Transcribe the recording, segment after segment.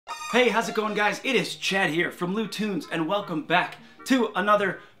Hey, how's it going, guys? It is Chad here from Lou Tunes, and welcome back to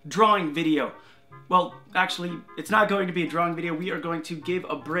another drawing video. Well, actually, it's not going to be a drawing video. We are going to give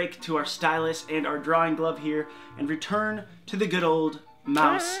a break to our stylus and our drawing glove here and return to the good old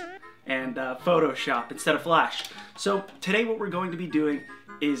mouse and Photoshop instead of Flash. So today what we're going to be doing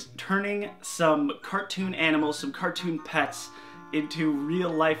is turning some cartoon animals, some cartoon pets, into real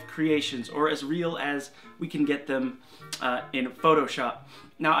life creations, or as real as we can get them in Photoshop.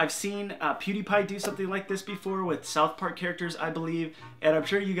 Now, I've seen PewDiePie do something like this before with South Park characters, I believe, and I'm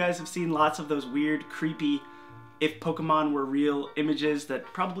sure you guys have seen lots of those weird, creepy, if Pokemon were real images that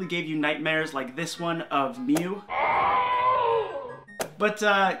probably gave you nightmares, like this one of Mew. But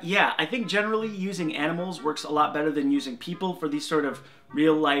yeah, I think generally using animals works a lot better than using people for these sort of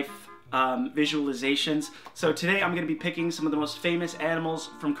real life visualizations. So today I'm going to be picking some of the most famous animals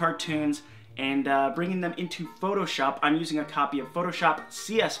from cartoons and bringing them into Photoshop. I'm using a copy of Photoshop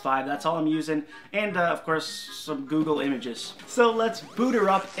CS5, that's all I'm using, and of course some Google images. So let's boot her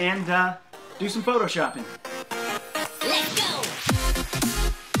up and do some Photoshopping. Let's go!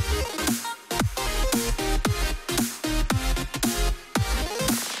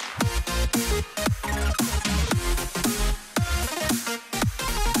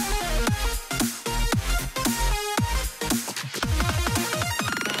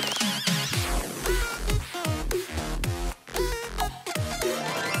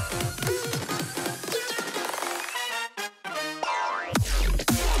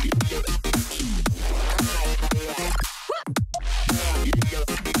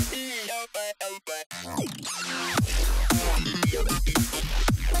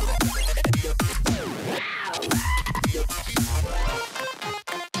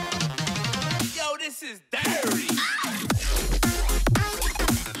 Yo, this is dirty.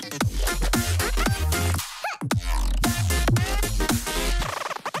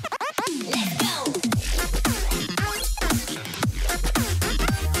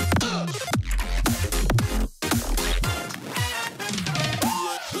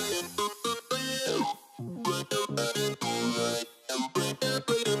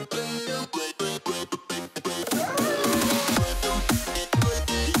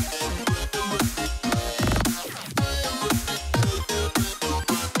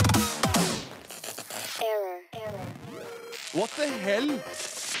 What the hell?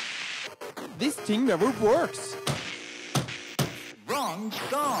 This thing never works. Wrong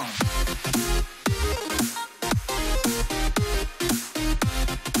song.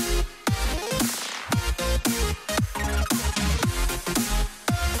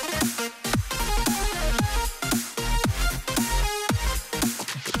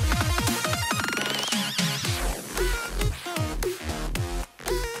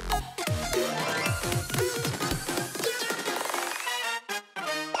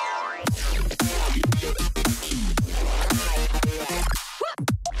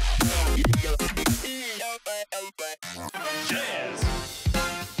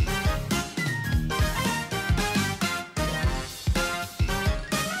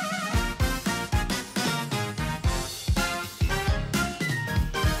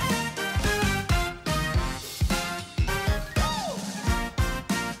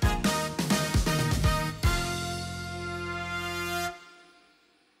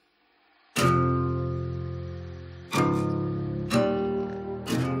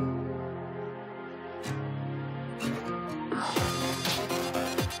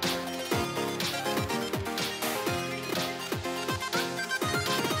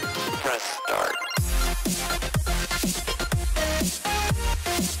 Press start.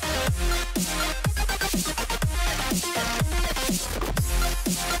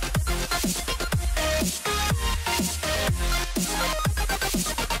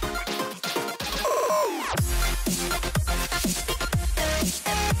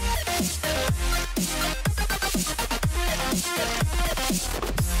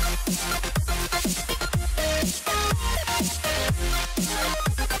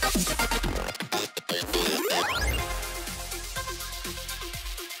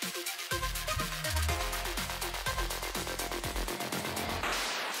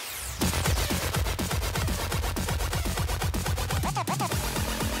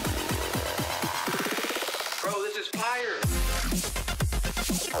 Bro, this is fire.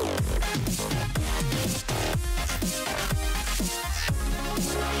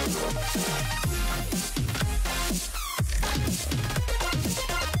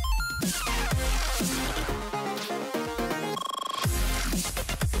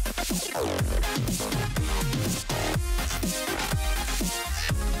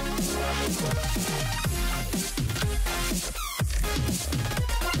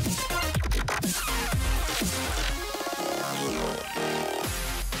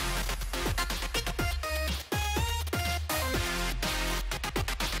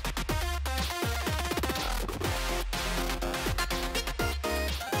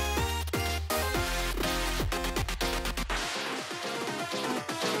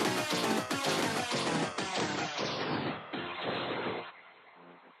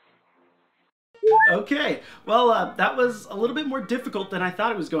 Okay, well, that was a little bit more difficult than I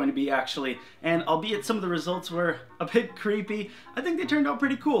thought it was going to be, actually. And albeit some of the results were a bit creepy, I think they turned out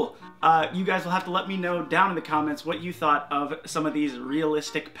pretty cool. You guys will have to let me know down in the comments what you thought of some of these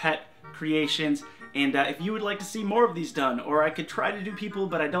realistic pet creations, and if you would like to see more of these done, or I could try to do people,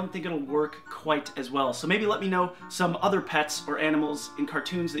 but I don't think it'll work quite as well. So maybe let me know some other pets or animals in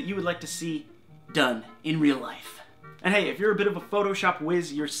cartoons that you would like to see done in real life. And hey, if you're a bit of a Photoshop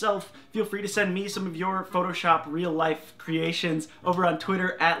whiz yourself, feel free to send me some of your Photoshop real-life creations over on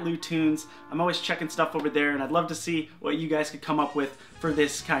Twitter @LouToons. I'm always checking stuff over there, and I'd love to see what you guys could come up with for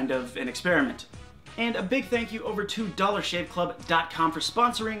this kind of an experiment. And a big thank you over to DollarShaveClub.com for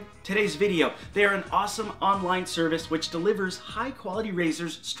sponsoring today's video. They are an awesome online service which delivers high-quality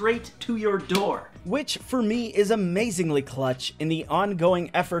razors straight to your door. Which, for me, is amazingly clutch in the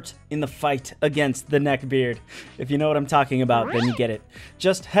ongoing effort in the fight against the neckbeard. If you know what I'm talking about, then you get it.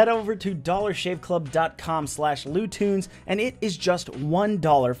 Just head over to DollarShaveClub.com/LouToons, and it is just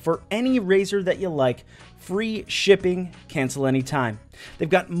 $1 for any razor that you like. Free shipping, cancel anytime. They've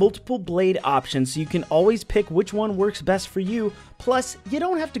got multiple blade options, so you can always pick which one works best for you. Plus, you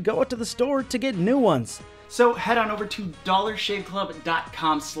don't have to go out to the store to get new ones. So head on over to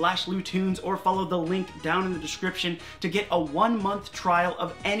DollarShaveClub.com/LouToons or follow the link down in the description to get a 1-month trial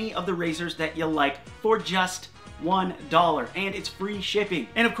of any of the razors that you like for just $1, and it's free shipping.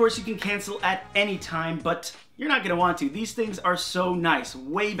 And of course, you can cancel at any time, but you're not gonna want to. These things are so nice,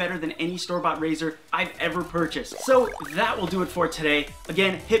 way better than any store-bought razor I've ever purchased. So that will do it for today.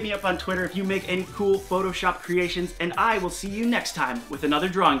 Again, hit me up on Twitter if you make any cool Photoshop creations, and I will see you next time with another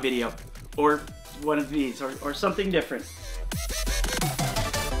drawing video, or one of these, or something different.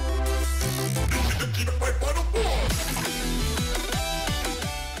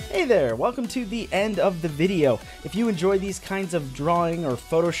 Hey there, welcome to the end of the video. If you enjoy these kinds of drawing or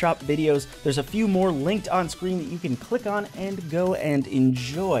Photoshop videos, there's a few more linked on screen that you can click on and go and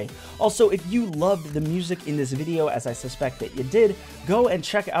enjoy. Also, if you loved the music in this video, as I suspect that you did, go and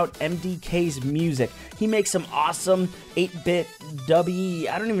check out MDK's music. He makes some awesome 8-bit dubby,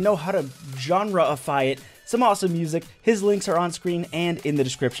 I don't even know how to genreify it, some awesome music. His links are on screen and in the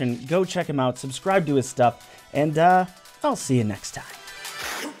description. Go check him out, subscribe to his stuff, and I'll see you next time.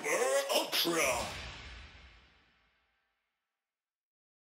 Ultra.